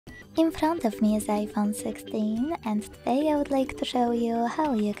In front of me is iPhone 16 and today I would like to show you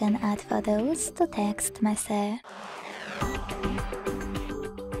how you can add photos to text message.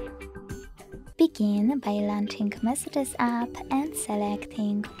 Begin by launching Messages app and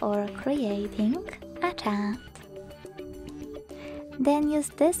selecting or creating a chat. Then use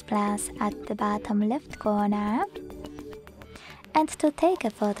this plus at the bottom left corner. And to take a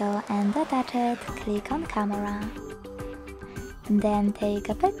photo and attach it, click on camera. Then take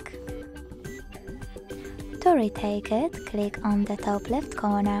a pic. To retake it, click on the top left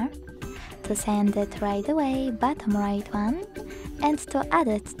corner. To send it right away, bottom right one. And to add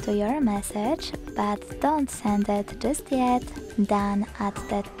it to your message, but don't send it just yet, done at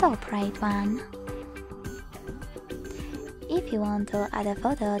the top right one. If you want to add a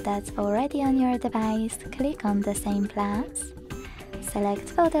photo that's already on your device, click on the same plus. Select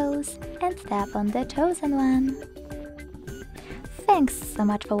Photos and tap on the chosen one. Thanks so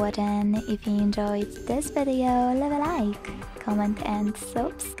much for watching. If you enjoyed this video, leave a like, comment and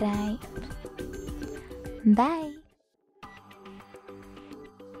subscribe. Bye!